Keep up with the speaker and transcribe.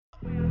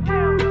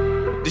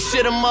This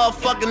shit a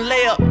motherfucking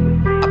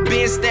layup. I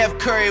been Steph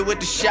Curry with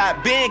the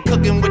shot, been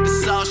cooking with the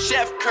sauce,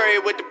 Chef Curry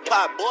with the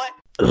pot,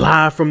 boy.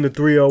 Live from the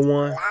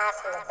 301.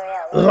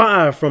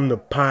 Live from the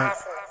pot.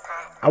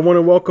 I want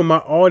to welcome my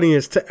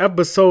audience to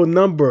episode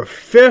number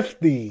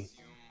 50.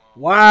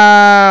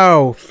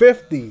 Wow,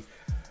 50.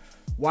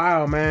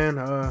 Wow,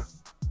 man.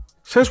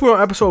 Since we're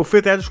on episode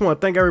 50, I just want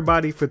to thank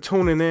everybody for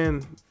tuning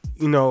in,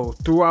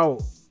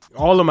 throughout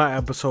all of my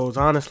episodes.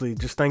 Honestly,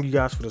 just thank you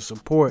guys for the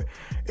support.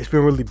 It's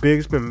been really big.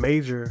 It's been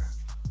major.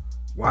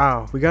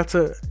 Wow. We got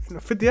to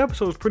 50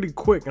 episodes pretty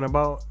quick in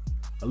about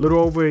a little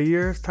over a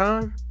year's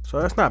time. So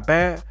that's not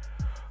bad.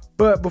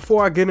 But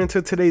before I get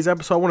into today's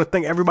episode, I want to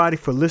thank everybody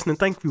for listening.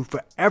 Thank you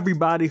for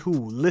everybody who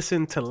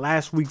listened to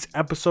last week's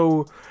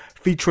episode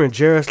featuring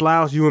Jarris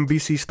Lyles,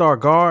 UMBC star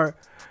guard.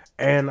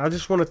 And I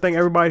just want to thank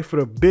everybody for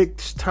the big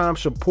time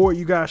support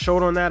you guys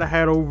showed on that. I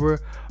had over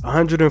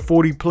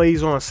 140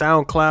 plays on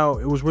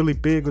SoundCloud. It was really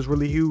big. It was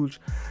really huge.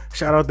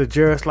 Shout out to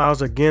Jarris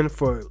Lyles again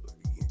for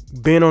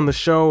being on the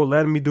show,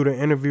 letting me do the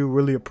interview.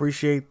 Really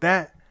appreciate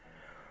that.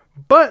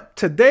 But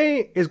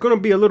today is going to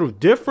be a little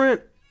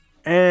different.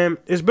 And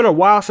it's been a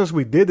while since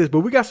we did this, but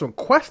we got some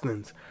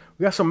questions.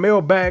 We got some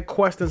mailbag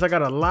questions. I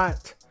got a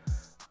lot,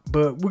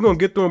 but we're going to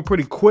get through them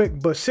pretty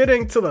quick. But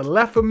sitting to the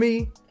left of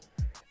me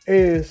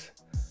is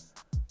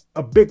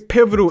a big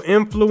pivotal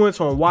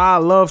influence on why I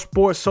love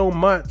sports so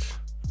much.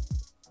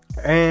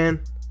 And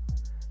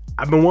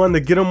I've been wanting to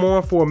get him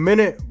on for a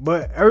minute,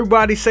 but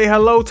everybody say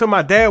hello to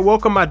my dad.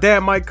 Welcome my dad,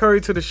 Mike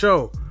Curry, to the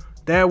show.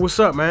 Dad, what's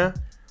up, man?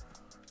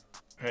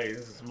 Hey,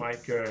 this is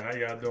Mike Curry. How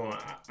y'all doing?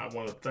 I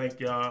want to thank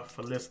y'all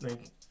for listening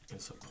and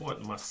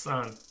supporting my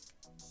son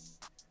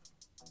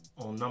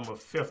on number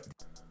 50.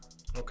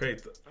 Okay,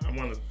 I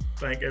want to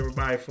thank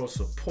everybody for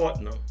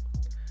supporting him,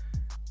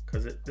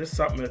 because this is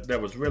something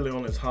that was really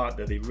on his heart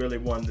that he really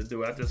wanted to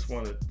do. I just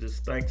want to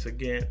thanks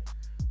again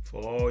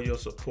for all your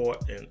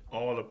support and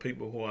all the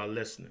people who are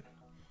listening.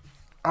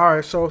 All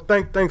right, so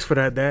thanks for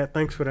that, Dad.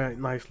 Thanks for that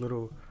nice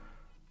little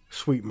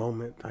sweet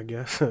moment, I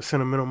guess, a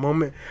sentimental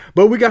moment.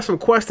 But we got some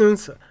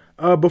questions.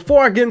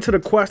 Before I get into the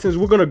questions,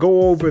 we're going to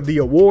go over the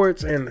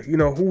awards and,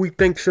 who we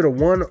think should have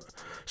won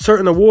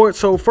certain awards.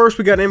 So first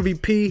we got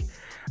MVP.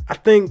 I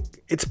think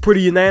it's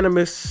pretty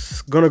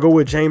unanimous. Going to go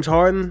with James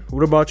Harden.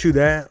 What about you,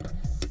 Dad?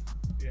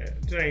 Yeah,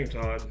 James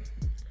Harden.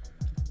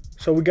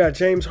 So we got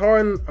James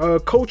Harden,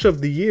 Coach of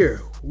the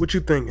Year. What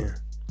you thinking?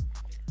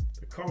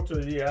 The Coach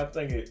of the Year, I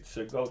think it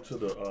should go to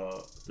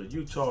the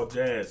Utah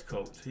Jazz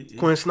coach.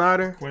 Quinn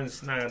Snyder? Quinn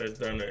Snyder's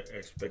done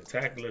a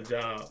spectacular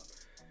job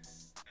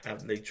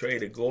after they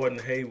traded Gordon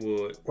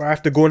Hayward. Right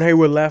after Gordon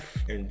Hayward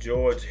left. And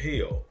George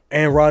Hill.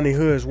 And Rodney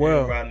Hood as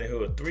well. And Rodney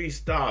Hood. 3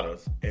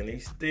 starters. And he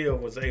still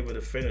was able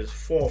to finish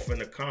 4th in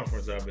the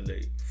conference, I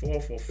believe.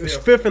 4th or 5th. It's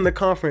 5th in the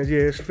conference. Yeah,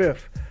 it's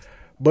 5th.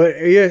 But,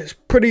 yeah, it's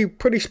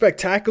pretty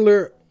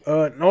spectacular.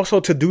 And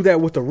also to do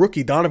that with the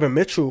rookie, Donovan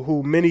Mitchell,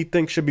 who many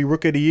think should be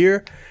Rookie of the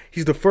Year.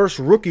 He's the first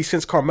rookie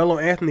since Carmelo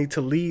Anthony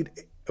to lead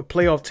a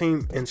playoff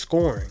team in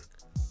scoring.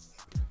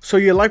 So,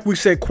 yeah, like we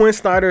said, Quinn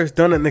Snyder has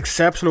done an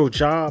exceptional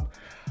job.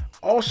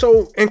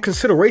 Also, in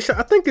consideration,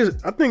 I think you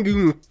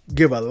can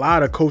give a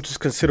lot of coaches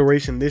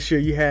consideration this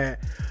year. You had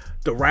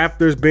the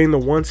Raptors being the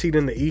 1 seed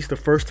in the East, the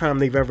first time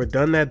they've ever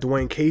done that.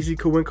 Dwayne Casey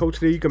could win Coach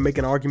of the Year. You can make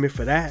an argument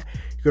for that.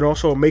 You could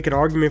also make an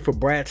argument for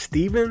Brad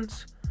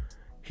Stevens.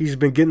 He's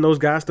been getting those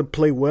guys to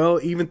play well,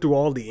 even through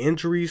all the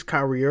injuries.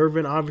 Kyrie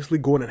Irving, obviously.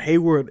 Gordon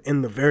Hayward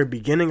in the very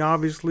beginning,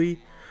 obviously.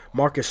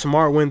 Marcus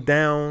Smart went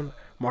down.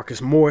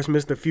 Marcus Morris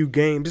missed a few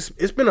games.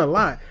 It's been a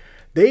lot.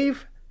 They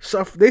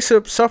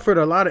suffered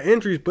a lot of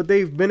injuries, but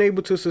they've been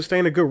able to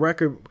sustain a good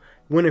record,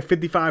 winning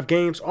 55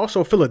 games.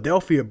 Also,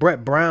 Philadelphia,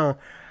 Brett Brown,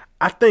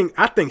 I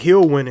think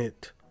he'll win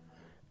it.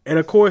 And,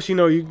 of course,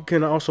 you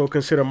can also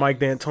consider Mike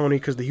D'Antoni,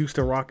 because the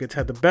Houston Rockets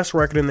had the best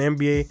record in the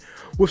NBA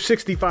with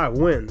 65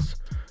 wins.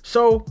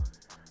 So,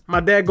 my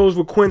dad goes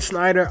with Quinn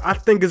Snyder. I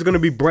think it's going to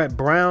be Brett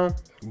Brown.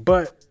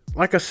 But,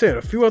 like I said,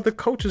 a few other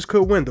coaches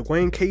could win.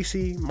 Dwayne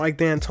Casey, Mike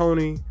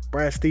D'Antoni,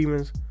 Brad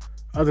Stevens,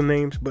 other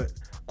names. But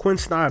Quinn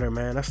Snyder,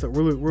 man, that's a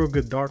real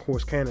good dark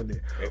horse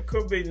candidate. It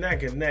could be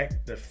neck and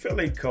neck. The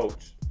Philly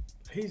coach,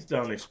 he's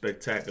done a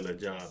spectacular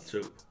job,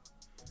 too.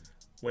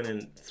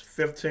 Winning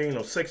 15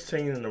 or 16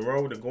 in a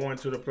row to go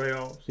into the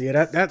playoffs.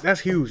 Yeah,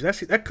 that's huge.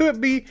 That could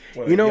be,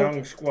 a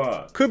young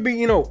squad. Could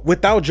be,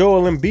 without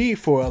Joel Embiid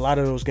for a lot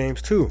of those games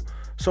too.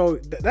 So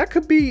that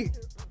could be,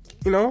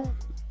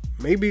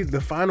 maybe the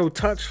final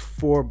touch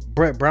for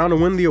Brett Brown to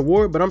win the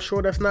award. But I'm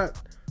sure that's not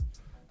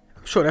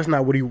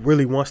what he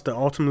really wants to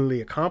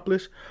ultimately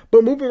accomplish.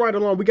 But moving right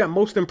along, we got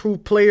Most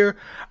Improved Player.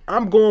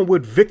 I'm going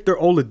with Victor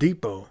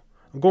Oladipo.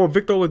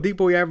 Victor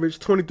Oladipo. He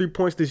averaged 23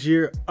 points this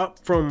year, up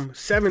from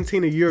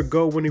 17 a year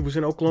ago when he was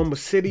in Oklahoma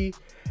City.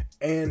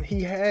 And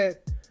he had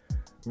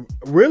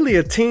really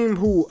a team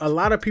who a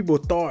lot of people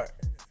thought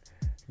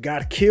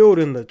got killed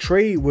in the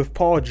trade with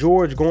Paul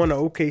George going to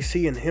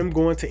OKC and him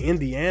going to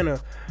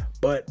Indiana.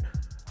 But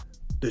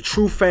the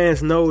true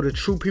fans know, the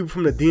true people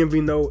from the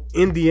DMV know,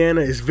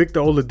 Indiana is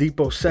Victor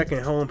Oladipo's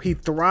second home. He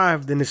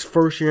thrived in his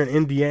first year in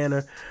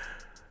Indiana.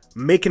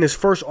 making his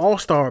first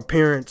All-Star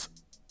appearance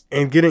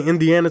and getting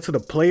Indiana to the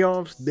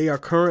playoffs. They are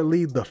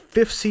currently the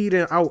 5th seed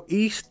out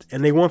East,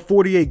 and they won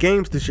 48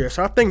 games this year.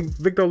 So I think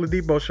Victor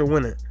Oladipo should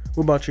win it.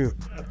 What about you?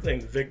 I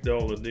think Victor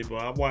Oladipo,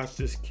 I watched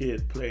this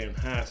kid play in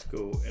high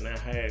school, and I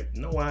had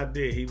no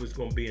idea he was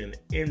going to be an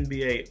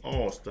NBA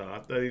All-Star. I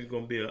thought he was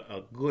going to be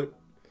a good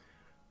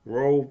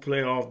role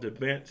player off the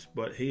bench,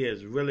 but he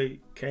has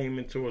really came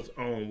into his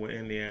own with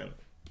Indiana.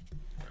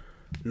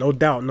 No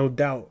doubt, no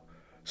doubt.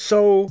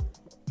 So,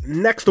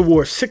 next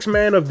award, Sixth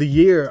Man of the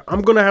Year.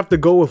 I'm going to have to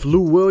go with Lou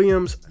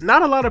Williams.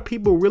 Not a lot of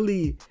people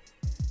really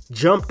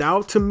jumped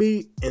out to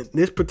me in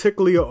this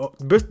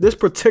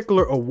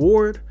particular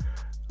award.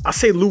 I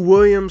say Lou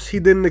Williams, he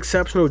did an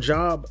exceptional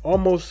job.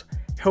 Almost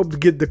helped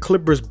get the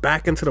Clippers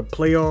back into the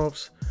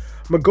playoffs.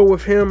 I'm going to go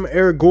with him.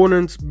 Eric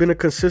Gordon's been a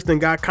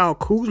consistent guy. Kyle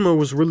Kuzma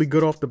was really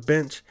good off the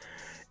bench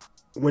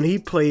when he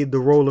played the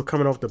role of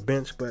coming off the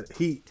bench, but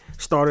he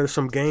started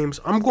some games.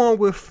 I'm going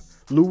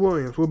with Lou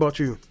Williams. What about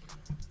you?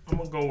 I'm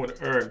going to go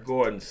with Eric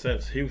Gordon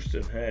since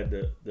Houston had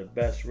the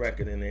best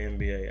record in the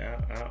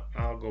NBA.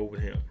 I'll go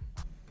with him.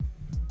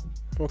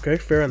 Okay,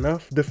 fair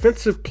enough.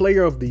 Defensive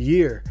Player of the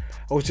Year.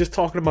 I was just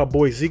talking to my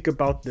boy Zeke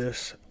about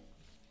this.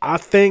 I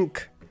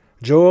think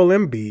Joel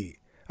Embiid.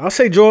 I'll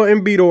say Joel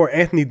Embiid or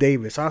Anthony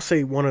Davis. I'll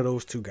say one of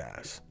those two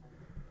guys.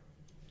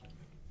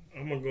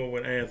 I'm going to go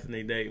with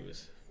Anthony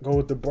Davis. Go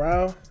with the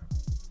brow.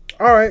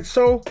 All right,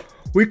 so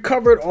we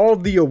covered all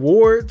the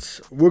awards.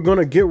 We're going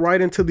to get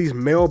right into these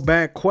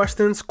mailbag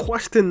questions.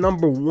 Question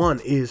number 1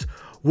 is,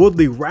 will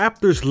the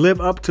Raptors live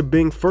up to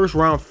being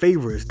first-round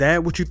favorites?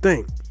 Dad, what you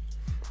think?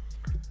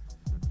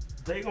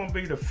 They're going to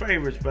be the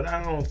favorites, but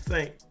I don't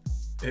think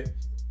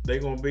they're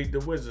going to beat the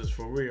Wizards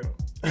for real.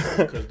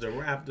 Because the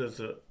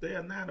Raptors,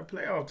 they're not a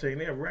playoff team.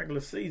 They're a regular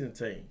season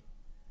team.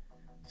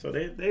 So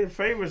they're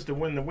favorites to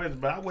win the Wizards,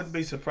 but I wouldn't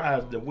be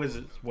surprised if the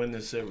Wizards win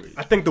this series.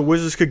 I think the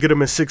Wizards could get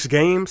them in 6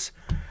 games.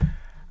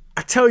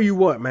 I tell you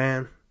what,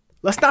 man.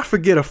 Let's not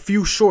forget a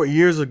few short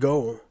years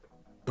ago,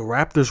 the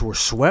Raptors were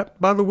swept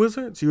by the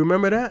Wizards. You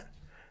remember that?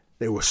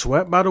 They were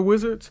swept by the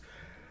Wizards.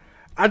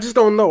 I just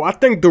don't know. I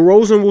think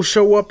DeRozan will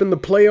show up in the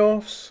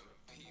playoffs.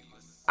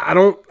 I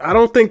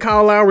don't think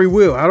Kyle Lowry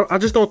will. I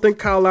just don't think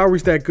Kyle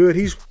Lowry's that good.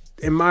 He's,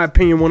 in my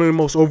opinion, one of the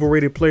most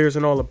overrated players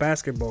in all of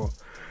basketball.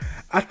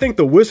 I think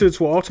the Wizards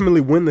will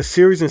ultimately win the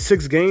series in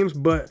 6 games,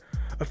 but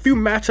a few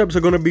matchups are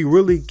going to be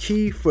really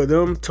key for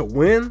them to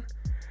win.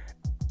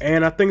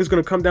 And I think it's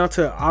going to come down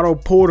to Otto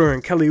Porter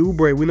and Kelly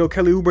Oubre. We know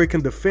Kelly Oubre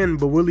can defend,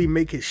 but will he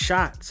make his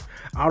shots?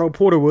 Otto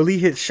Porter, will he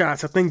hit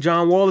shots? I think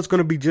John Wall is going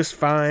to be just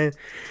fine.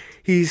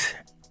 He's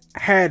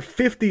had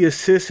 50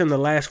 assists in the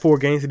last 4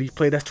 games that he's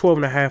played. That's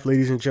 12.5,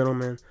 ladies and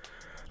gentlemen.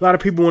 A lot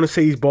of people want to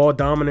say he's ball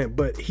dominant,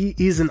 but he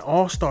is an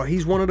all-star.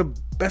 He's one of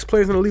the best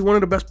players in the league, one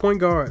of the best point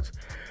guards.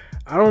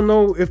 I don't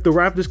know if the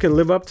Raptors can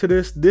live up to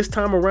this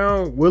time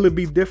around. Will it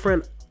be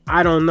different?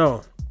 I don't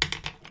know.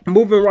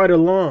 Moving right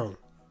along.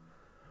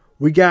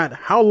 We got,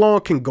 how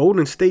long can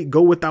Golden State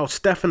go without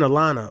Steph in the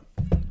lineup?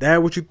 Dad,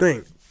 what you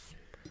think?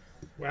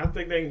 Well, I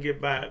think they can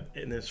get by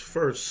in this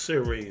first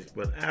series,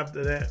 but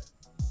after that,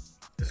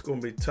 it's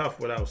going to be tough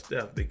without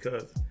Steph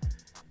because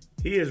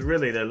he is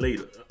really the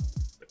leader,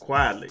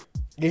 quietly.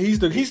 Yeah,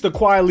 he's the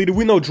quiet leader.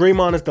 We know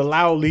Draymond is the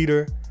loud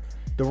leader,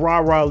 the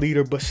rah-rah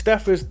leader, but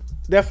Steph is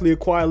definitely a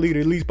quiet leader,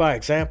 at least by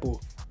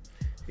example.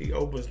 He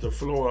opens the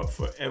floor up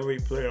for every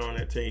player on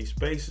that team. He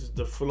spaces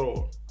the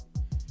floor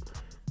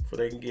so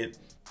they can get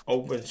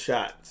open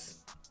shots.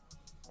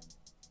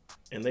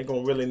 And they're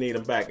going to really need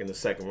him back in the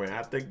second round.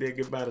 I think they'll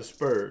get by the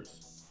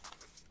Spurs.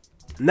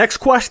 Next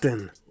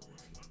question.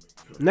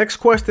 Next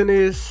question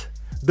is,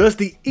 does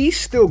the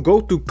East still go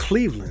through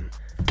Cleveland?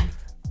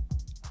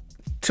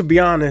 To be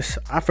honest,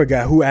 I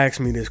forgot who asked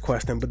me this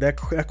question, but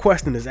that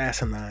question is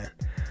asinine.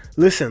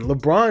 Listen,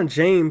 LeBron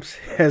James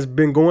has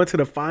been going to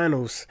the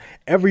finals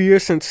every year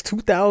since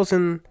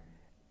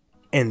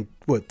 2010?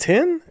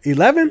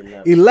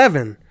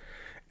 11.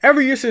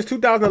 Every year since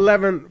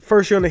 2011,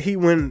 first year in the Heat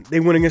when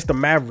they went against the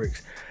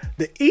Mavericks.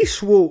 The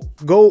East will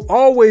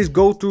always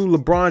go through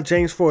LeBron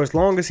James for as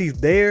long as he's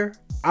there,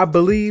 I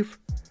believe.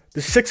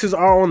 The Sixers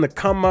are on the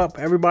come up.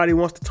 Everybody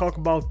wants to talk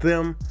about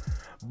them.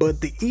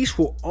 But the East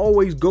will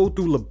always go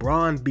through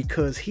LeBron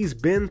because he's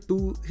been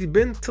to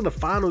the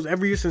finals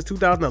every year since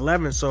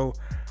 2011. So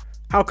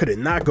how could it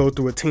not go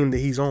through a team that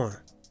he's on?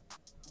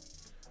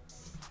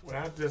 Well,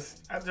 I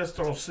just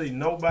don't see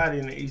nobody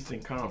in the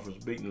Eastern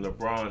Conference beating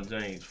LeBron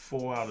James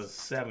 4 out of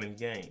 7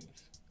 games.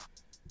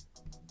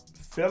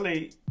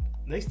 Philly,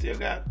 they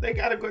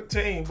got a good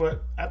team,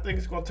 but I think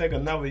it's going to take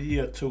another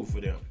year or 2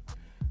 for them.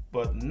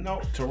 But no,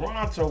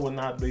 Toronto will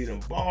not beat them.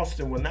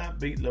 Boston will not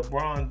beat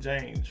LeBron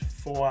James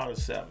 4 out of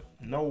 7.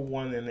 No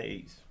one in the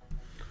East.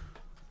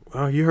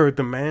 Well, you heard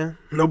the man.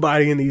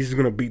 Nobody in the East is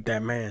going to beat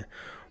that man.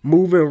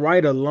 Moving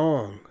right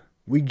along,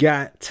 we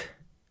got,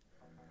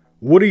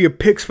 what are your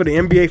picks for the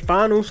NBA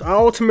Finals? I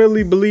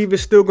ultimately believe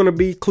it's still going to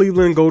be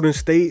Cleveland, Golden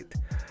State.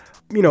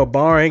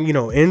 barring,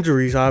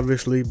 injuries,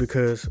 obviously,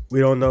 because we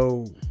don't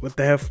know what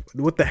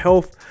the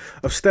health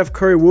of Steph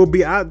Curry will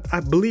be. I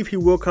believe he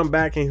will come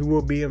back and he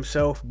will be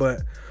himself,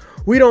 but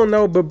we don't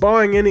know. But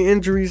barring any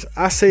injuries,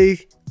 I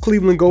say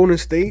Cleveland Golden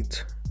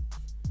State,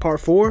 part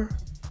 4.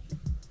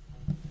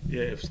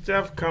 Yeah, if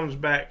Steph comes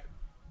back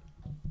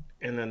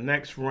in the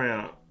next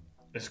round,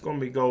 it's going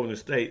to be Golden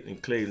State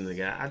and Cleveland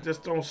again. I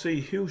just don't see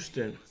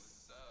Houston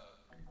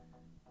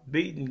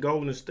beating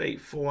Golden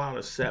State 4 out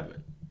of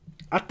 7.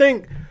 I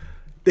think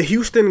the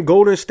Houston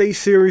Golden State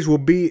series will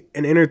be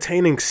an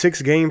entertaining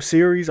 6-game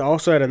series. I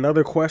also had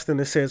another question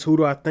that says, who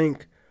do I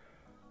think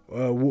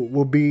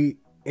will be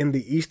in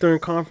the Eastern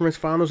Conference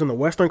Finals and the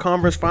Western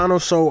Conference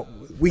Finals? So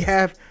we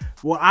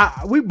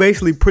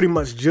basically pretty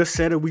much just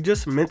said it. We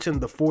just mentioned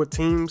the 4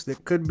 teams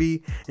that could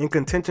be in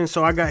contention.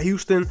 So I got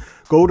Houston,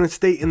 Golden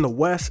State in the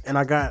West, and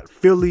I got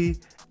Philly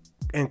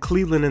and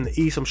Cleveland in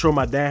the East. I'm sure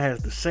my dad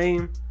has the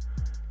same.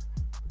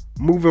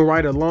 Moving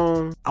right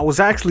along, I was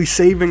actually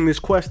saving this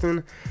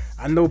question.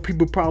 I know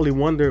people probably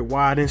wonder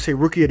why I didn't say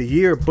Rookie of the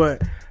Year,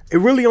 but it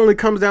really only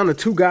comes down to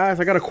 2 guys.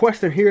 I got a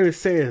question here that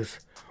says,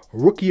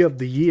 Rookie of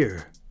the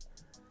Year,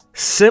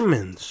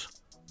 Simmons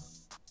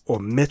or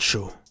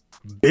Mitchell?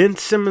 Ben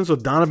Simmons or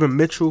Donovan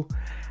Mitchell?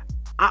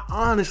 I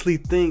honestly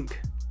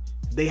think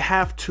they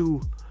have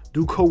to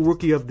do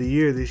co-Rookie of the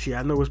Year this year.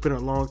 I know it's been a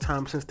long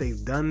time since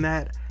they've done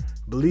that.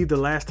 I believe the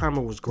last time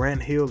it was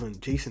Grant Hill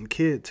and Jason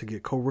Kidd to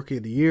get co-Rookie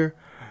of the Year.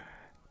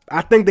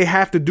 I think they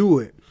have to do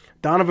it.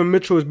 Donovan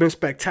Mitchell has been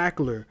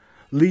spectacular,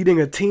 leading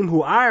a team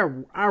who I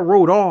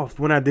wrote off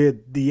when I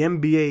did the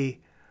NBA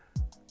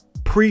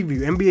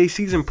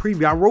season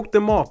preview. I wrote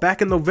them off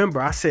back in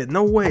November. I said,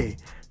 no way.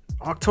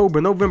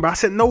 October, November. I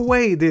said, no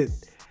way that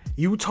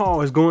Utah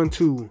is going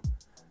to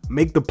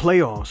make the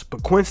playoffs.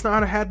 But Quinn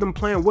Snyder had them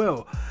playing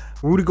well.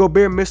 Rudy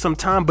Gobert missed some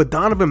time, but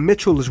Donovan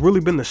Mitchell has really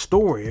been the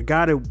story. A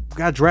guy that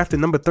got drafted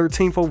number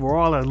 13th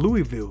overall out of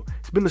Louisville.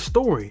 It's been the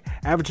story.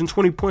 Averaging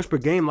 20 points per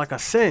game. Like I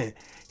said,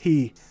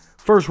 he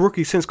first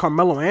rookie since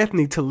Carmelo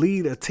Anthony to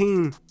lead a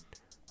team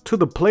to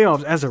the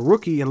playoffs as a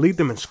rookie and lead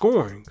them in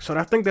scoring. So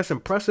I think that's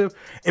impressive.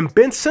 And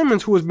Ben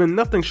Simmons, who has been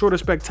nothing short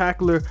of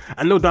spectacular.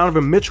 I know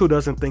Donovan Mitchell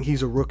doesn't think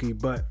he's a rookie,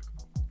 but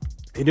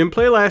he didn't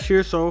play last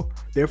year, so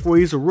therefore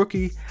he's a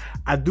rookie.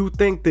 I do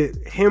think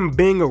that him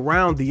being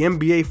around the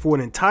NBA for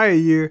an entire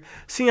year,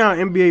 seeing how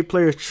NBA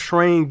players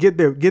train,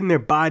 getting their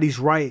bodies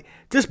right,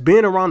 just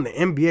being around the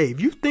NBA,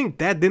 if you think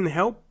that didn't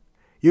help,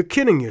 you're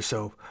kidding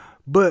yourself.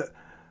 But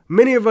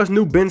many of us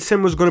knew Ben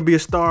Simmons was going to be a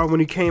star when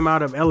he came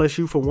out of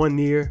LSU for 1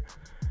 year.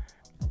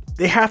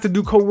 They have to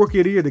do co-Rookie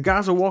of the Year. The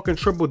guys are walking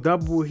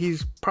triple-double.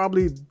 He's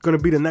probably going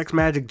to be the next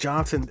Magic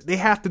Johnson. They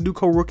have to do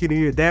co-Rookie of the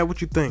Year. Dad,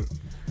 what you think?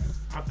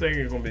 I think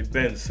it's going to be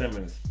Ben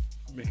Simmons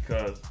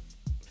because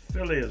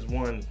Philly has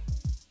won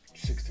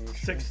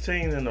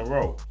 16 in a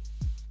row.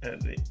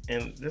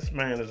 And this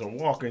man is a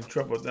walking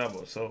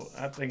triple-double. So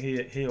I think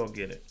he'll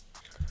get it.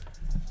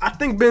 I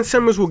think Ben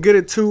Simmons will get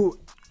it too.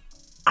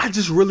 I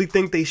just really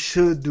think they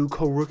should do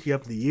co-Rookie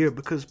of the Year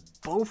because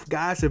both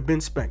guys have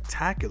been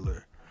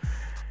spectacular.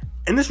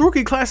 And this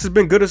rookie class has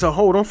been good as a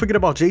whole. Don't forget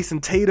about Jason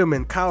Tatum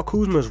and Kyle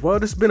Kuzma as well.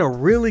 This has been a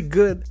really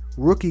good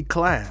rookie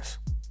class.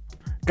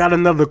 Got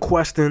another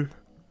question.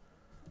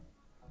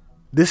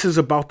 This is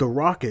about the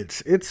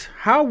Rockets. It's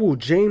how will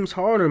James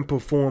Harden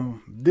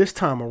perform this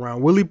time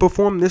around? Will he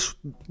perform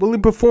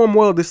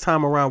well this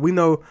time around? We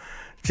know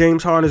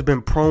James Harden has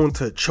been prone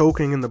to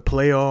choking in the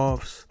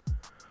playoffs.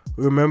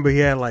 Remember he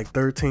had like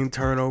 13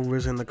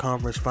 turnovers in the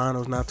conference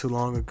finals not too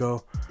long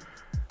ago.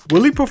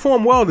 Will he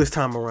perform well this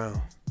time around?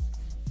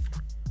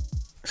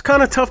 It's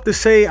kind of tough to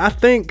say. I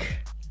think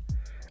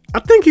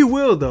he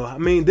will, though. I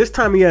mean, this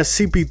time he has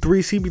CP3.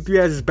 CP3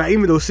 has his back,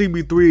 even though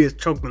CP3 has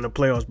choked in the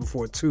playoffs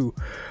before too.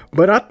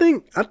 But I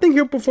think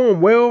he'll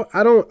perform well.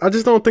 I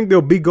just don't think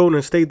they'll beat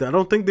Golden State, though. I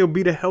don't think they'll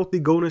beat a healthy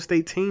Golden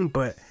State team.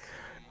 But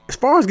as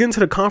far as getting to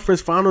the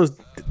conference finals,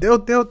 they'll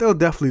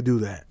definitely do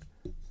that.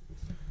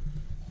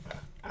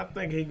 I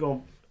think he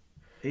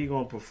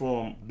gonna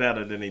perform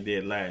better than he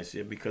did last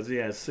year because he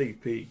has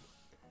CP3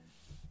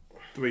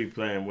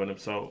 playing with him.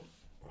 So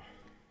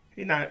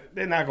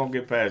they're not gonna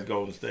get past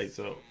Golden State.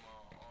 So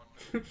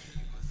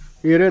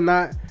yeah, they're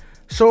not.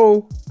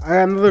 So I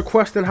have another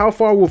question: how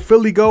far will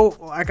Philly go?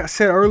 Like I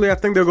said earlier, I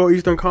think they'll go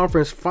Eastern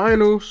Conference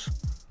Finals.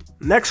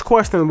 Next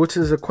question, which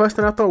is a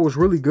question I thought was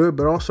really good,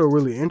 but also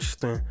really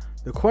interesting.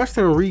 The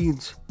question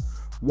reads: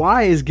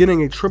 why is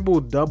getting a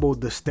triple-double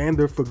the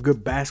standard for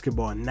good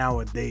basketball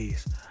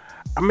nowadays?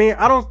 I mean,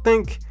 I don't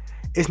think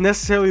it's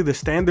necessarily the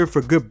standard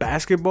for good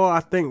basketball. I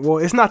think, well,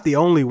 it's not the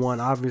only one,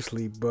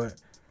 obviously, but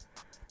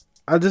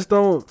I just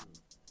don't.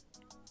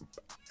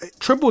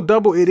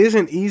 Triple-double, it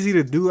isn't easy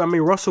to do. I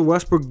mean, Russell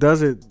Westbrook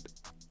does it,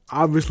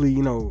 obviously,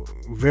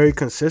 very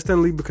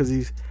consistently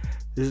because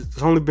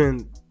there's only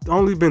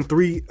been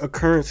 3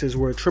 occurrences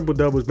where a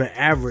triple-double has been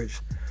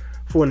averaged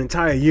for an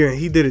entire year, and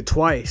he did it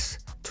twice.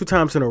 2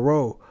 times in a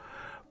row.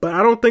 But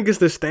I don't think it's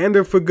the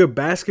standard for good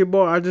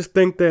basketball. I just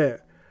think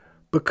that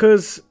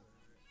because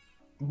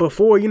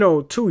before,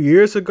 2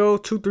 years ago,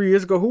 3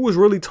 years ago, who was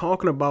really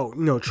talking about,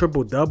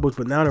 triple doubles?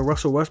 But now that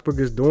Russell Westbrook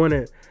is doing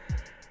it,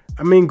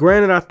 I mean,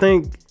 granted, I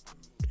think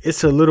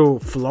it's a little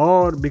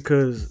flawed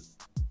because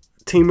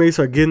teammates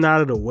are getting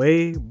out of the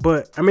way.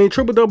 But I mean,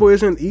 triple double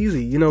isn't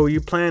easy.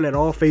 You're playing at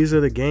all phases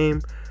of the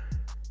game.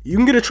 You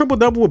can get a triple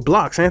double with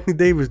blocks. Anthony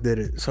Davis did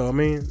it. So I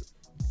mean,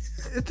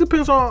 it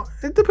depends on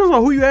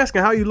who you ask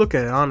and how you look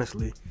at it,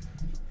 honestly.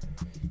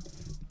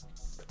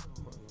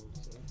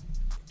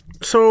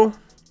 So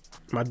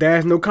my dad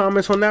has no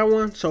comments on that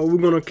one. So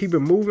we're gonna keep it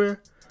moving.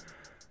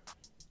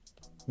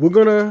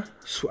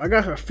 I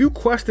got a few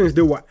questions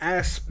that were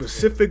asked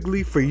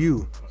specifically for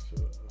you.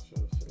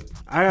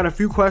 I got a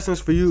few questions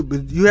for you,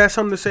 but you had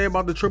something to say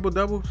about the triple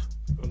doubles?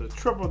 The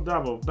triple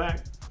double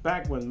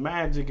back when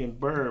Magic and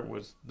Bird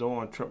was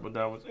doing triple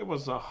doubles, it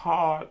was a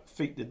hard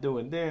feat to do,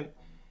 and then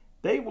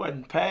they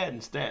wasn't padding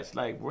stats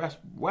like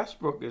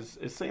Westbrook is.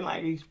 It seemed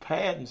like he's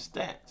padding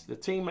stats. The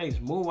teammates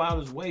move out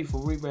his way for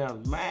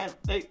rebounds.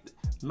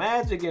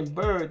 Magic and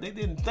Bird, they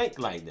didn't think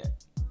like that.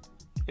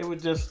 It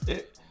was just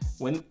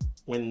when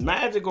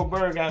Magic or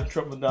Bird got a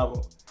triple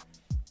double,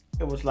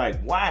 it was like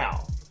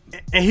wow.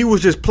 And he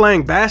was just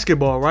playing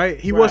basketball, right?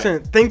 He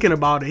wasn't thinking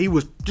about it. He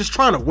was just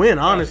trying to win,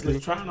 honestly. He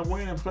was trying to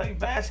win and play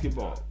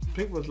basketball.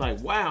 People was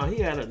like, wow, he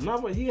had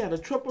a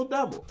triple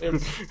double.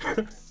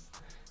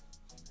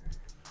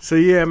 So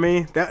yeah, I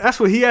mean, that's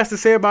what he has to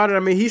say about it. I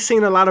mean, he's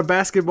seen a lot of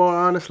basketball,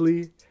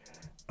 honestly.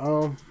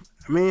 I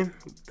mean,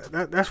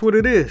 that's what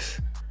it is.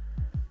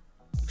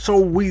 So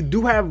we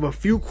do have a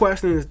few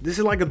questions. This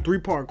is like a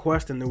 3-part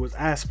question that was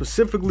asked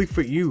specifically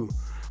for you.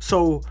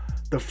 So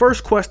the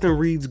first question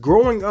reads,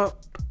 growing up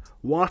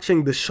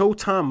watching the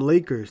Showtime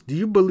Lakers, do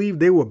you believe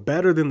they were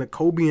better than the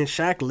Kobe and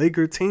Shaq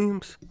Laker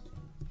teams?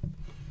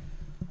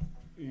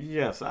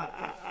 Yes,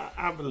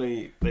 I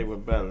believe they were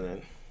better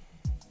than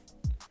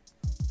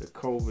the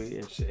Kobe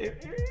and Shaq.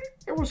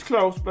 It was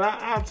close, but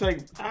I'll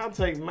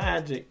take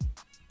Magic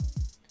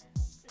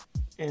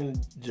and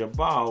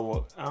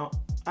Jabbar.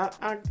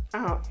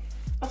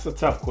 That's a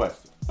tough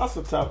question.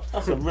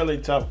 That's a really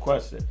tough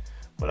question.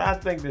 But I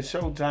think the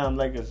Showtime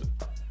Lakers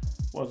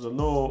was a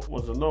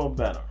little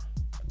better.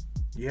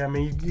 Yeah, I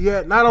mean,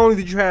 not only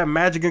did you have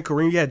Magic and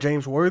Kareem, you had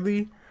James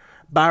Worthy,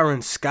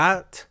 Byron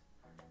Scott.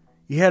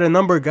 You had a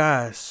number of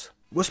guys.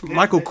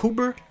 Michael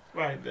Cooper?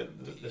 Right. The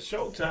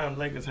Showtime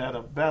Lakers had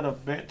a better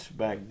bench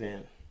back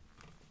then.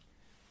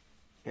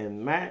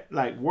 And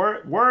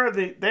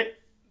Worthy,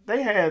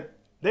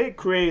 they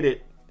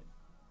created.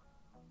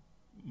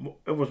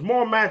 It was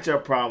more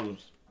matchup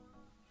problems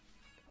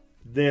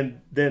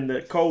than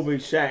the Kobe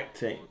Shaq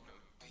team.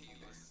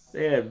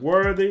 They had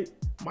Worthy.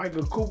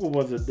 Michael Cooper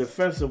was a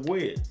defensive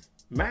whiz.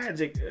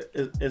 Magic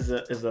is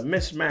a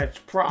mismatch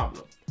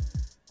problem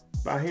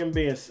by him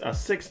being a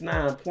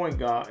 6'9" point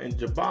guard, and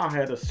Jabbar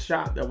had a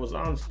shot that was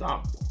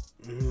unstoppable.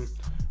 Mm-hmm.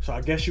 So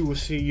I guess you will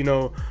see,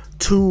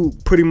 two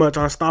pretty much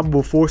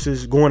unstoppable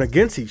forces going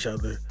against each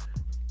other.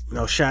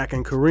 Shaq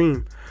and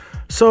Kareem.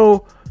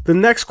 So the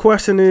next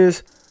question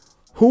is,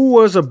 who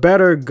was a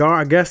better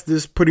guard? I guess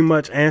this pretty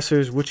much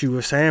answers what you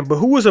were saying, but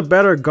who was a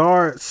better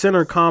guard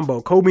center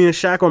combo, Kobe and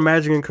Shaq or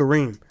Magic and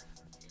Kareem?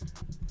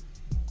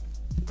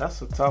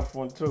 That's a tough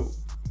one too.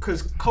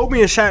 Because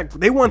Kobe and Shaq,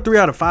 they won 3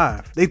 out of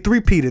 5. They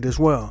three-peated as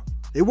well.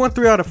 They won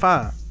 3 out of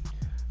 5.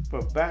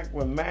 But back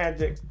when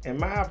Magic, in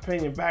my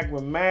opinion, back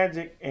when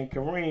Magic and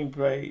Kareem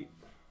played,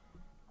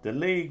 the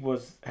league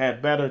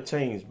had better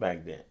teams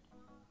back then.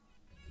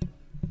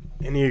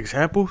 Any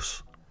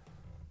examples?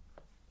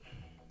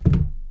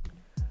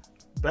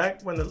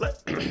 Back when the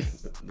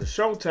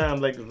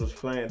Showtime Lakers was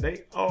playing,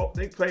 they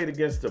played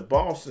against the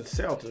Boston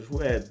Celtics, who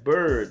had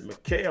Bird,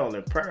 McHale,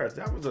 and Paris.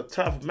 That was a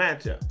tough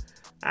matchup.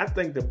 I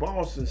think the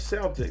Boston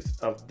Celtics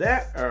of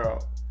that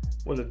era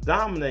would have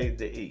dominated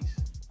the East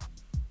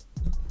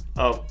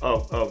of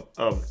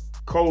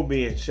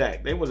Kobe and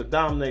Shaq. They would have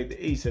dominated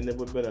the East, and it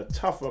would have been a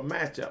tougher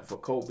matchup for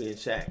Kobe and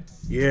Shaq.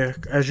 Yeah,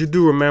 as you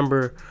do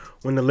remember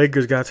when the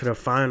Lakers got to the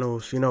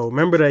finals,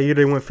 remember that year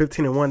they went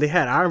 15-1. They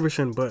had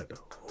Iverson, but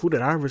who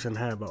did Iverson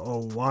have?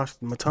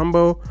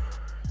 Mutombo.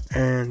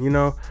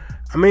 And,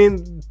 I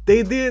mean,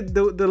 they did.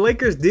 The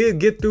Lakers did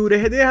get through.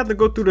 They did have to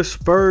go through the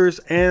Spurs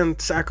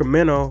and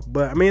Sacramento.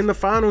 But, I mean, in the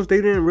finals, they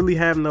didn't really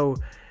have no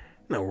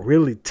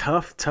really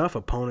tough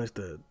opponents.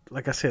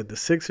 Like I said, the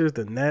Sixers,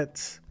 the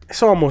Nets.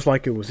 It's almost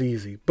like it was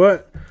easy.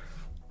 But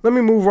let me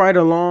move right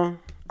along.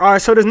 All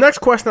right, so this next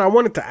question I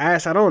wanted to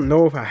ask, I don't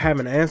know if I have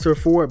an answer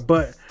for it,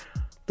 but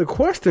the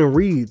question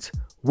reads,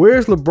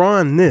 where's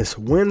LeBron this?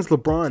 When's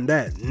LeBron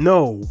that?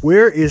 No.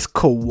 Where is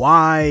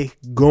Kawhi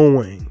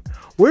going?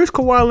 Where's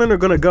Kawhi Leonard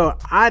going to go?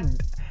 I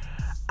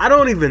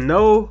don't even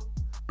know,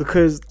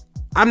 because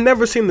I've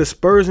never seen the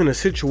Spurs in a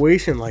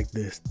situation like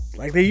this.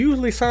 Like, they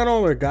usually sign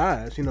all their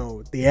guys.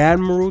 The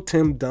Admiral,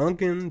 Tim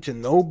Duncan,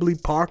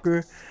 Ginobili,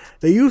 Parker.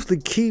 They usually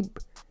keep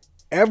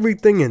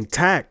everything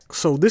intact.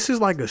 So this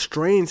is like a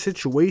strange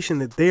situation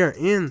that they are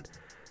in.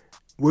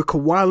 where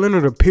Kawhi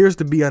Leonard appears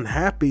to be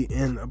unhappy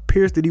and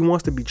appears that he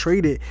wants to be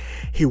traded.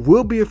 He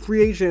will be a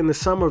free agent in the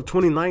summer of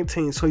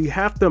 2019, so you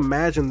have to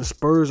imagine the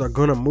Spurs are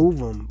going to move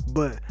him.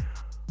 But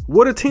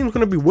what a team's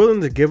going to be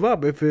willing to give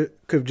up if it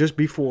could just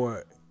be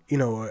for,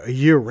 a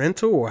year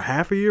rental or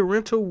half a year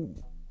rental?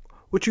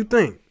 What you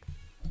think?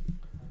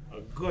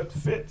 A good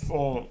fit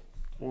for him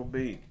will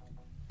be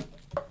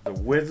the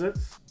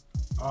Wizards.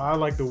 Oh, I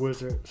like the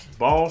Wizards.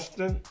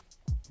 Boston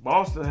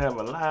have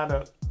a lot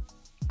of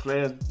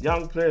players,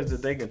 young players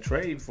that they can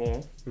trade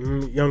for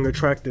him. Young,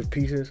 attractive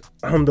pieces.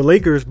 The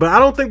Lakers, but I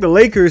don't think the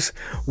Lakers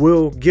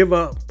will give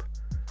up,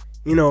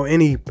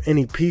 any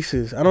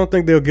pieces. I don't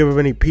think they'll give up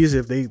any pieces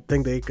if they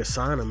think they could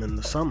sign them in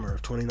the summer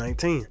of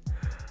 2019.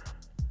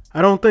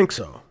 I don't think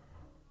so.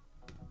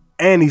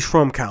 And he's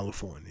from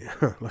California.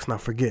 Let's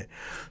not forget.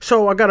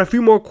 So I got a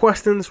few more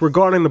questions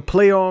regarding the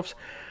playoffs.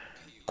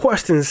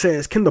 Question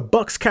says, can the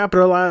Bucks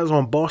capitalize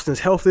on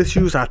Boston's health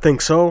issues? I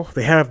think so.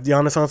 They have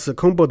Giannis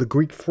Antetokounmpo, the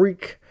Greek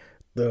freak.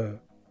 The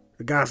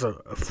guy's a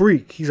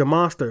freak. He's a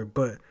monster,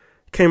 but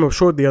came up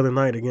short the other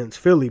night against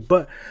Philly.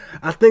 But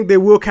I think they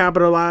will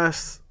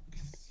capitalize.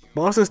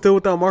 Boston's still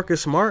without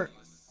Marcus Smart.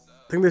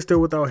 I think they're still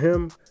without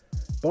him.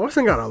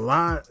 Boston got a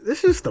lot.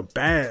 This is just a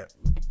bad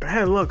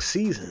luck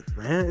season,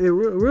 man. It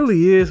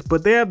really is.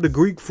 But they have the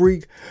Greek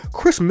freak.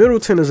 Chris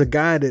Middleton is a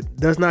guy that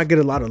does not get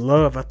a lot of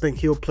love. I think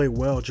he'll play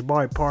well.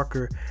 Jabari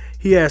Parker,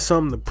 he has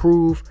something to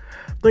prove.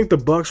 I think the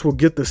Bucks will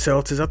get the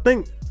Celtics. I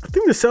think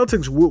the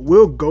Celtics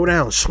will go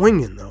down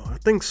swinging, though. I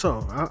think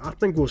so. I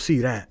think we'll see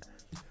that.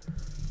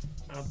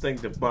 I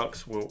think the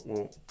Bucks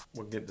will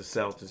get the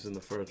Celtics in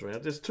the first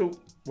round.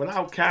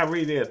 Without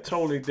Kyrie, they're a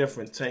totally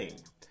different team.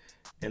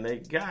 And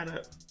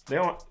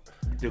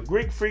the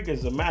Greek freak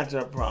is a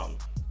matchup problem.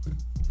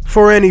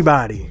 For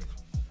anybody.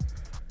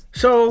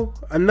 So,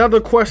 another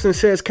question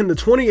says, can the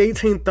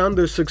 2018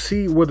 Thunder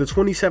succeed where the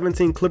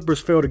 2017 Clippers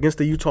failed against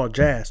the Utah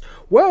Jazz?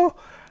 Well,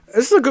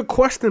 this is a good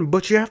question,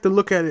 but you have to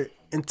look at it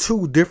in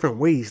two different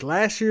ways.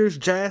 Last year's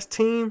Jazz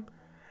team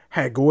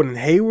had Gordon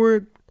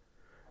Hayward,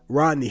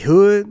 Rodney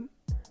Hood.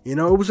 It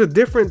was a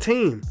different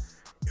team.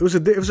 It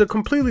was a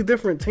completely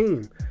different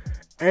team.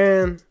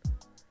 And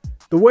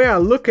the way I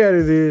look at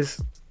it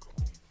is,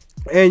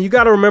 and you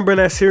got to remember in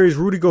that series,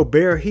 Rudy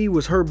Gobert, he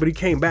was hurt, but he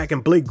came back,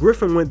 and Blake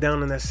Griffin went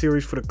down in that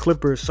series for the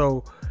Clippers.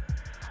 So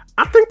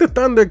I think the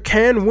Thunder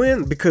can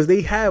win because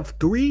they have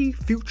 3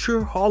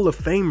 future Hall of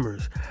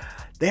Famers.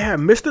 They have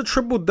Mr.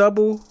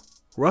 Triple-Double,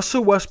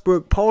 Russell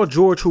Westbrook, Paul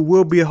George, who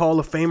will be a Hall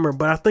of Famer,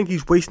 but I think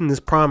he's wasting his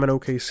prime at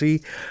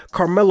OKC.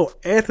 Carmelo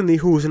Anthony,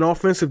 who is an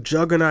offensive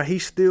juggernaut, he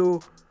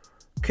still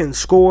can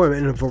score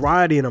in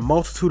a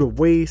multitude of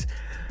ways.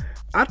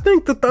 I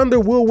think the Thunder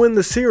will win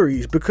the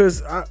series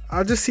because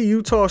I just see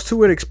Utah's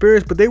too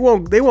inexperienced, but they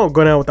won't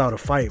go down without a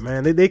fight,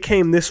 man. They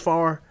came this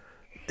far,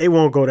 they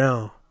won't go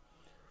down.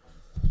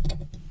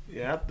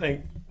 Yeah, I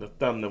think the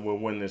Thunder will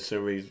win this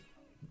series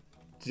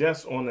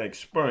just on the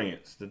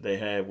experience that they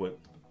had with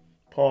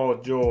Paul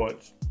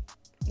George,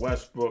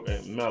 Westbrook,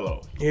 and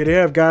Melo. Yeah, they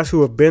have guys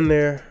who have been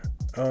there.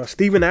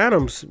 Steven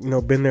Adams,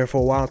 been there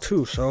for a while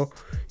too. So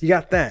you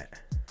got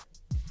that.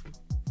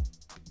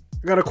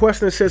 I got a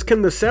question that says,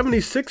 can the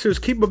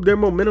 76ers keep up their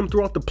momentum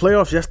throughout the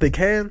playoffs? Yes, they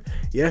can.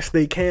 Yes,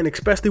 they can,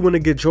 especially when they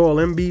get Joel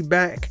Embiid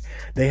back.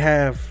 They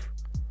have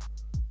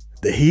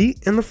the Heat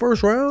in the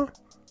first round.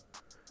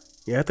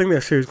 Yeah, I think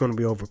that series is going to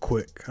be over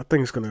quick. I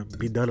think it's going to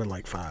be done in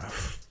like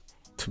 5,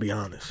 to be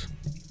honest.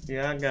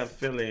 Yeah, I got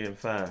Philly in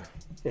 5.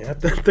 Yeah, I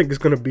think it's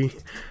going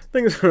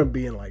to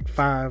be in like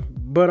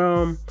 5.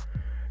 But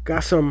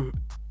got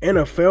some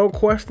NFL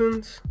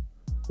questions.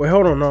 Wait,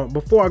 hold on. No,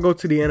 before I go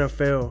to the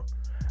NFL,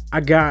 I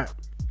got,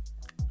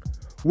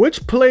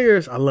 which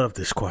players, I love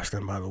this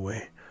question, by the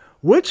way.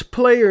 Which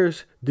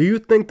players do you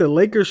think the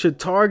Lakers should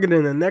target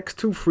in the next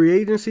 2 free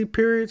agency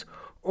periods?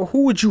 Or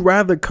who would you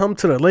rather come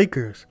to the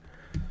Lakers?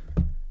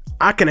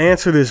 I can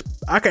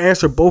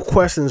answer both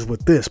questions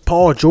with this.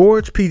 Paul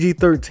George,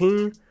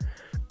 PG-13,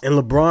 and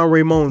LeBron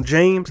Raymond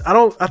James.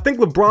 I think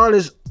LeBron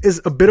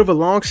is a bit of a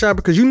long shot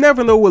because you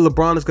never know what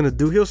LeBron is going to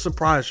do. He'll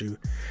surprise you.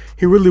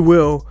 He really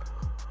will.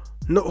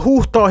 No,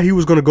 who thought he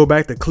was going to go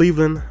back to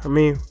Cleveland? I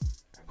mean,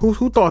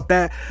 who thought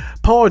that?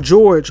 Paul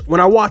George,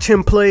 when I watch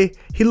him play,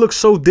 he looks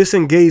so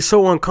disengaged,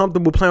 so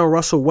uncomfortable playing with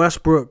Russell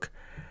Westbrook.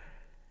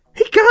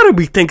 He got to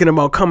be thinking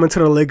about coming to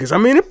the Lakers. I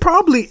mean, it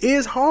probably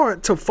is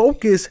hard to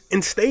focus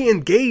and stay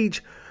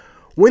engaged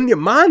when your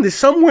mind is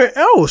somewhere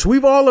else.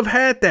 We've all have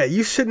had that.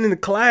 You sitting in the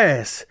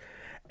class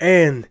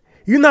and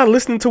you're not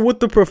listening to what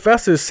the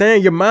professor is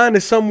saying. Your mind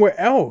is somewhere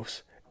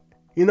else.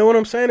 You know what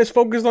I'm saying? It's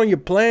focused on your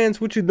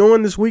plans, what you're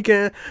doing this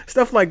weekend,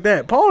 stuff like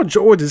that. Paul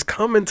George is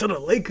coming to the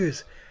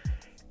Lakers.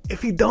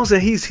 If he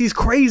doesn't, he's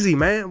crazy,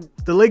 man.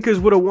 The Lakers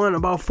would have won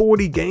about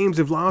 40 games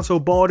if Lonzo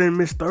Ball didn't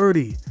miss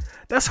 30.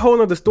 That's a whole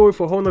nother story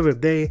for a whole nother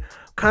day.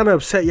 Kind of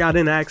upset y'all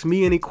didn't ask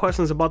me any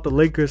questions about the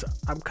Lakers.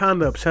 I'm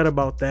kind of upset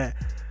about that.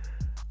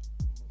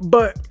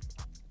 But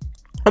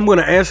I'm going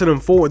to answer them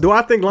forward. Do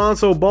I think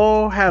Lonzo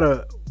Ball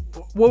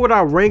what would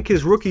I rank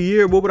his rookie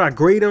year? What would I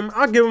grade him?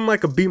 I'll give him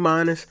like a B-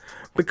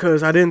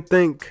 because I didn't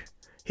think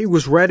he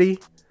was ready.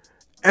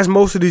 As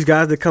most of these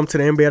guys that come to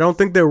the NBA, I don't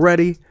think they're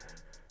ready.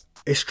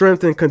 His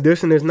strength and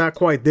condition is not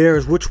quite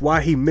there, which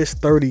why he missed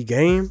 30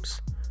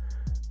 games.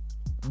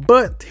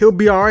 But he'll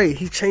be all right.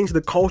 He changed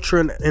the culture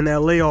in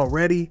LA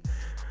already.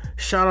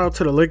 Shout out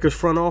to the Lakers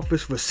front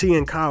office for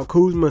seeing Kyle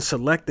Kuzma and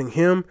selecting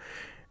him.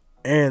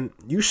 And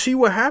you see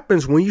what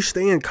happens when you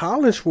stay in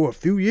college for a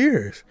few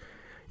years.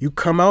 You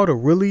come out a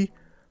really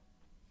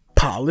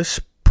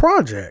polished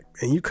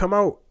project. And you come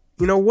out,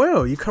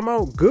 well. You come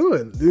out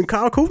good. And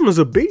Kyle Kuzma's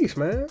a beast,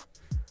 man.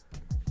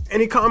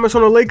 Any comments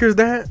on the Lakers,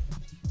 Dad?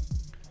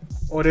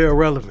 Or they're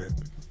irrelevant?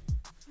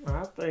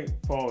 I think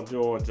Paul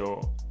George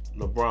or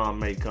LeBron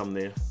may come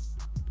there.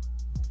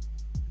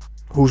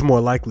 Who's more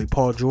likely,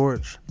 Paul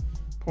George?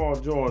 Paul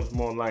George is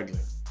more likely.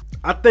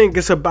 I think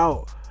it's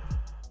about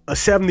a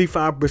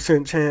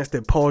 75% chance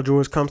that Paul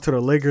George comes to the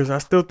Lakers. I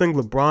still think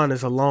LeBron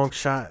is a long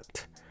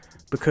shot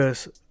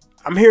because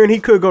I'm hearing he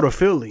could go to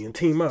Philly and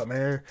team up,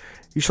 man.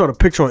 You saw the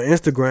picture on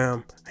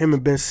Instagram. Him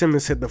and Ben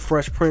Simmons hit the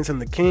Fresh Prince and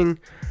the King.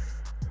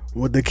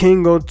 Would the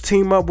King go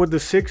team up with the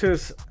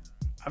Sixers?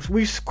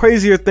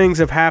 Crazier things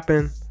have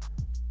happened.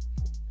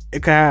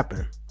 It could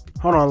happen.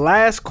 Hold on.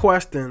 Last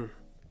question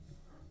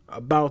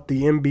about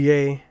the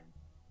NBA.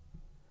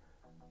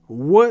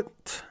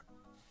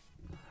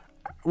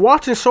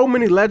 Watching so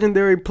many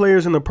legendary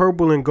players in the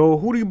purple and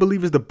gold, who do you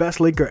believe is the best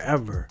Laker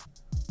ever?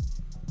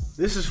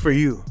 This is for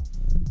you.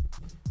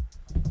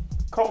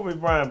 Kobe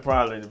Bryant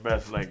probably the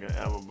best Laker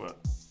ever, but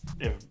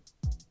if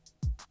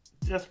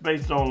just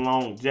based on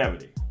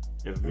longevity,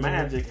 if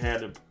Magic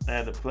had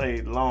to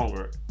play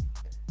longer,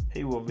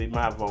 he would be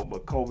my vote.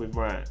 But Kobe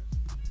Bryant,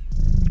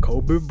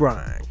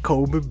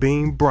 Kobe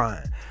Bean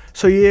Bryant.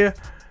 So yeah,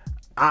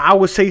 I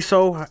would say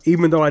so.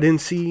 Even though I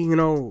didn't see,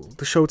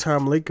 the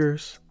Showtime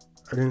Lakers,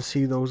 I didn't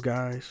see those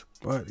guys.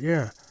 But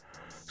yeah.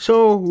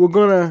 So we're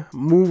gonna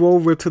move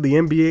over to the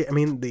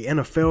NBA. The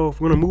NFL.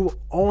 We're gonna move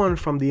on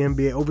from the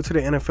NBA over to the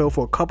NFL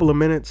for a couple of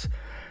minutes.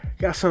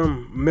 Got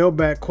some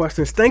mailbag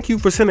questions. Thank you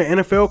for sending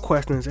NFL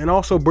questions. And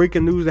also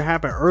breaking news that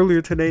happened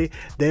earlier today.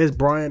 Dez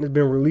Bryant has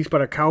been released by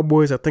the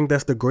Cowboys. I think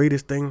that's the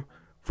greatest thing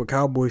for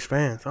Cowboys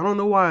fans. I don't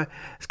know why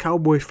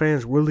Cowboys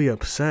fans really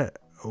upset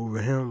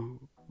over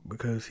him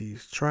because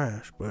he's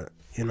trash. But,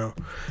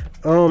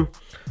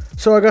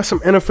 So I got some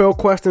NFL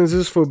questions.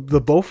 This is for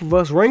the both of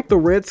us. Rank the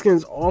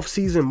Redskins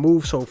offseason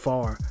move so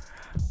far.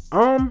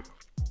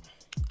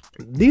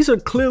 These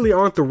clearly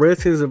aren't the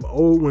Redskins of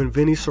old when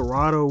Vinny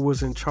Serrato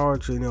was in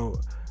charge,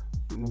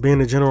 being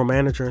the general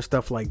manager and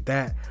stuff like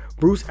that.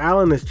 Bruce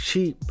Allen is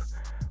cheap,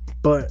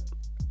 but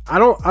I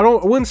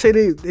wouldn't say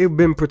they've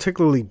been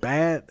particularly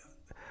bad.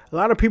 A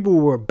lot of people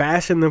were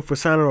bashing them for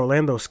signing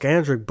Orlando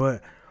Scandrick,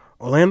 but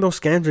Orlando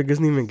Scandrick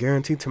isn't even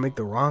guaranteed to make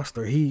the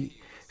roster. He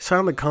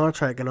signed the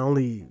contract and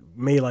only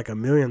made like $1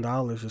 million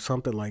or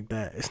something like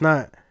that. It's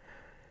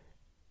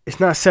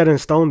not set in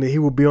stone that he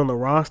will be on the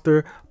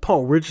roster.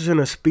 Paul Richardson,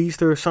 a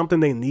speedster, something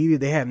they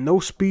needed. They have no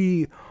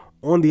speed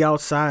on the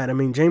outside.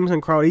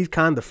 Jameson Crowder, he's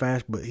kind of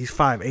fast, but he's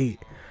 5'8".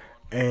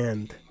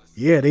 And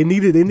yeah, they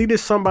needed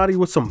somebody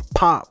with some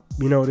pop,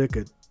 that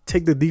could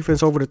take the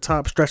defense over the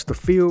top, stretch the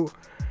field.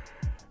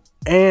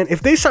 And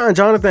if they sign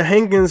Jonathan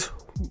Hankins,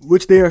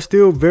 which they are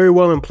still very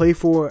well in play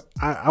for,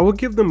 I would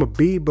give them a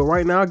B, but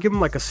right now I'll give them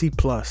like a C+.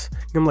 Give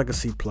them like a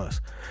C+.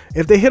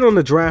 If they hit on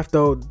the draft,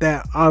 though,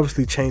 that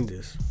obviously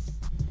changes.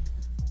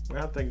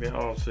 I think the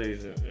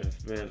offseason has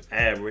been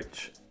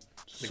average.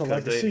 So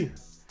like a C.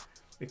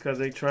 Because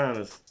they trying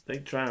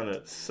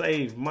to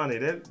save money.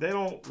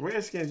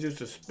 Redskins used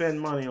to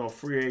spend money on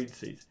free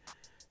agencies.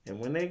 And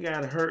when they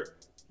got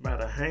hurt by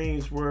the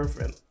Hainsworth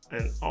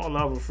and all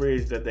other free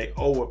agents that they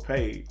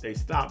overpaid, they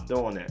stopped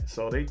doing that.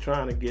 So they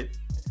trying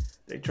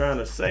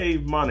to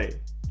save money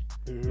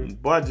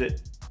and budget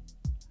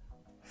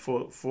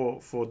for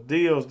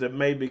deals that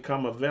may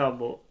become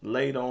available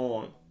later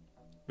on,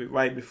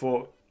 right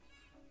before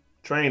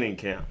training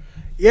camp.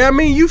 Yeah,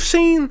 you've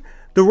seen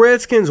the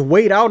Redskins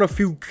wait out a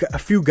few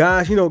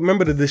guys.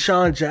 Remember the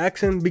Deshaun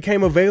Jackson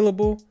became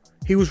available.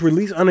 He was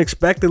released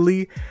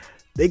unexpectedly.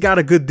 They got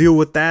a good deal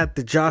with that.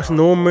 The Josh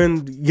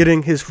Norman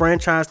getting his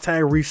franchise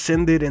tag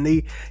rescinded, and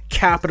they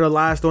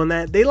capitalized on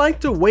that. They like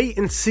to wait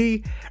and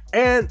see,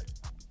 and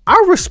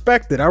I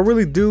respect it. I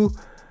really do.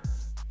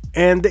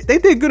 And they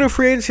did good in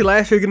free agency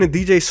last year, getting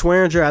DJ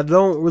Swearinger. I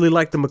don't really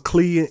like the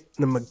McGee,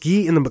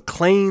 and the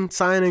McClain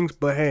signings,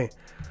 but hey,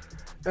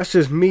 that's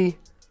just me.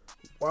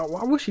 Well,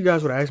 I wish you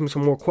guys would ask me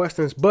some more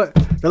questions. But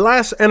the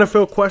last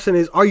NFL question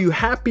is, are you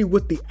happy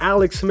with the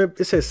Alex Smith?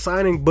 It says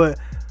signing, but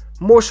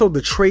more so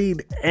the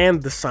trade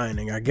and the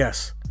signing, I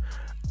guess.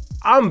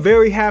 I'm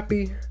very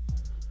happy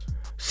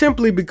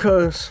simply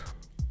because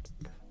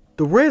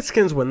the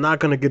Redskins were not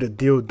going to get a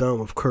deal done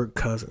with Kirk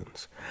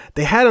Cousins.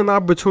 They had an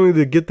opportunity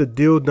to get the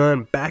deal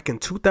done back in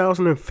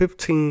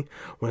 2015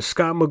 when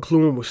Scott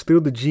McCloughan was still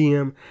the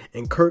GM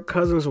and Kirk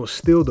Cousins was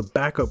still the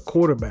backup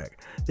quarterback.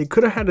 They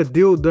could have had a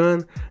deal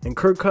done and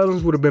Kirk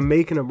Cousins would have been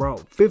making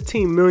about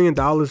 $15 million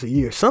a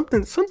year.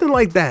 Something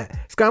like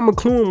that. Scott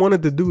McCloughan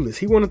wanted to do this.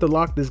 He wanted to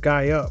lock this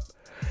guy up.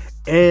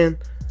 And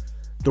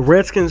the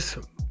Redskins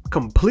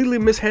completely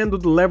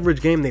mishandled the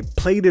leverage game. They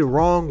played it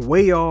wrong,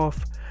 way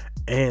off,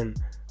 and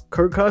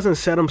Kirk Cousins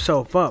set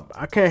himself up.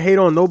 I can't hate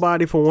on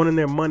nobody for wanting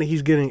their money.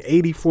 He's getting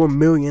 84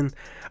 million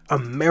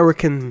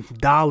American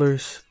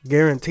dollars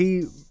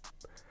guaranteed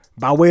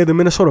by way of the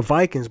Minnesota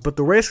Vikings. But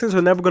the Redskins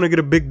are never going to get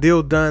a big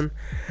deal done.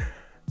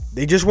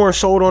 They just weren't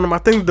sold on him. I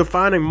think the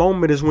defining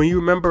moment is when you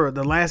remember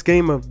the last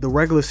game of the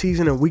regular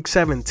season in Week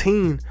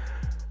 17.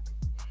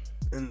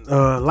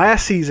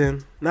 Last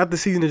season, not the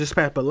season that just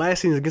passed, but last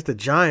season against the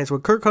Giants,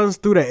 when Kirk Cousins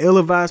threw that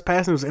ill-advised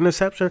pass and it was an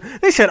interception,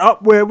 they said,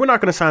 we're not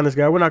going to sign this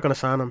guy. We're not going to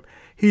sign him.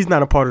 He's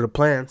not a part of the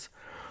plans.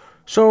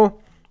 So,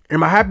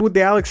 am I happy with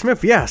the Alex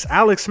Smith? Yes.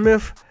 Alex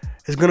Smith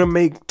is going to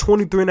make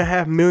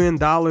 $23.5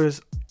 million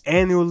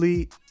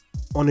annually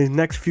on his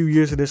next few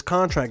years of this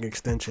contract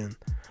extension.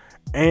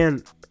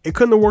 And it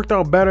couldn't have worked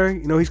out better.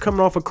 You know, he's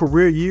coming off a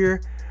career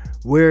year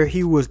where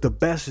he was the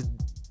best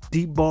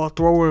deep ball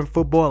thrower in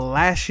football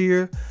last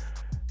year.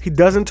 He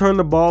doesn't turn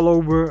the ball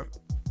over.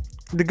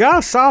 The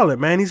guy's solid,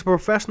 man. He's a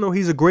professional.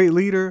 He's a great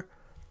leader.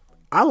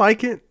 I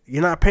like it.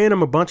 You're not paying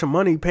him a bunch of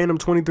money. You're paying him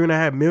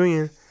 $23.5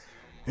 million.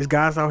 This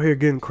guy's out here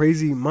getting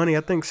crazy money. I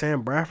think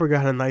Sam Bradford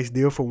got a nice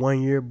deal for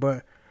 1 year.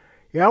 But,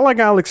 yeah, I like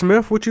Alex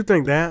Smith. What you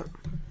think, Dad?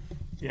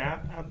 Yeah,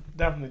 I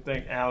definitely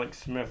think Alex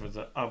Smith is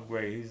an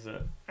upgrade. He's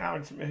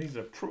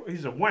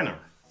a winner.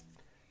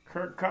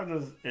 Kirk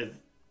Cousins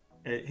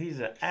he's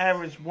an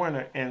average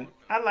winner, and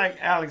I like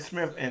Alex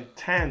Smith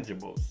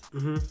intangibles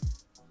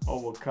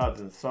over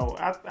Cousins. So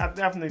I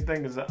definitely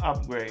think it's an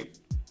upgrade.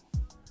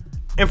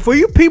 And for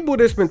you people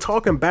that's been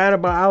talking bad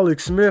about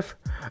Alex Smith,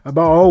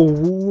 about,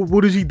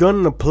 what has he done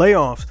in the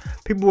playoffs?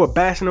 People were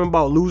bashing him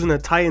about losing the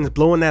Titans,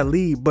 blowing that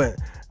lead, but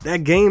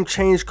that game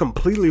changed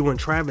completely when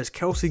Travis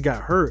Kelce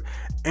got hurt.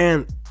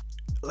 And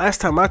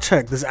last time I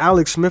checked, does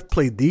Alex Smith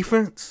play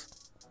defense?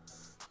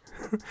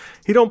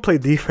 He don't play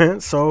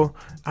defense, so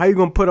how you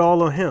gonna put it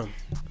all on him?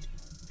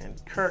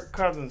 And Kirk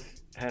Cousins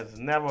has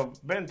never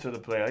been to the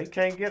playoffs. He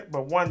can't get,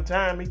 but one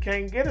time he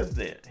can't get us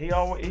there. He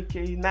don't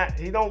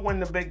win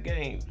the big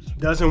games.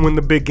 Doesn't win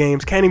the big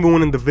games. Can't even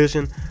win in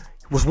division.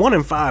 Was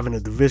 1-5 in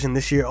the division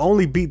this year.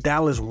 Only beat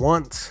Dallas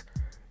once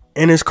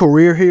in his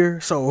career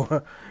here.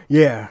 So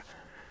yeah,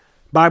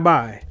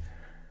 bye.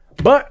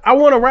 But I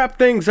want to wrap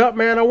things up,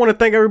 man. I want to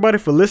thank everybody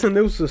for listening.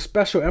 This was a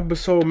special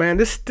episode, man.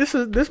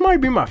 This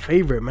might be my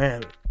favorite,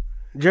 man.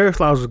 Jerry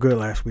Flowers was good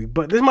last week,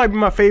 but this might be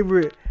my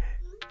favorite.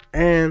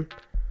 And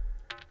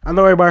I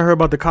know everybody heard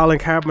about the Colin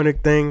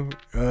Kaepernick thing.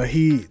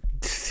 He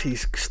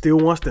still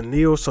wants to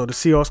kneel, so the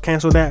Seahawks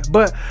canceled that.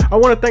 But I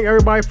want to thank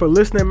everybody for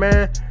listening,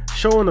 man.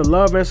 Showing the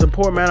love and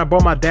support, man. I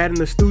brought my dad in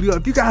the studio.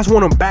 If you guys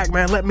want him back,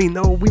 man, let me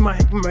know. We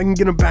might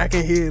get him back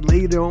in here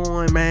later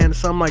on, man,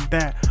 something like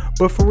that.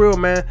 But for real,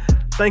 man,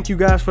 thank you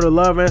guys for the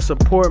love and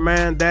support,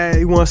 man. Dad,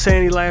 you want to say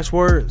any last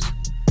words?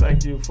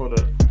 Thank you for the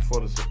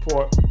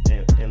support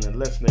and the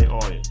listening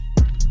audience.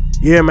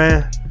 Yeah,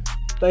 man.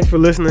 Thanks for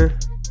listening.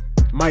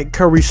 Mike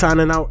Curry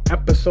signing out.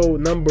 Episode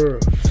number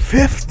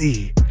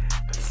 50.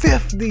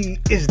 50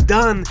 is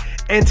done.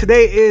 And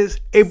today is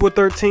April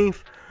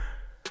 13th.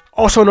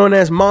 Also known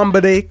as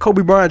Mamba Day.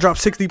 Kobe Bryant dropped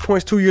 60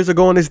 points 2 years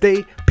ago on this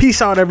day.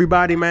 Peace out,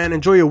 everybody, man.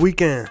 Enjoy your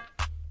weekend.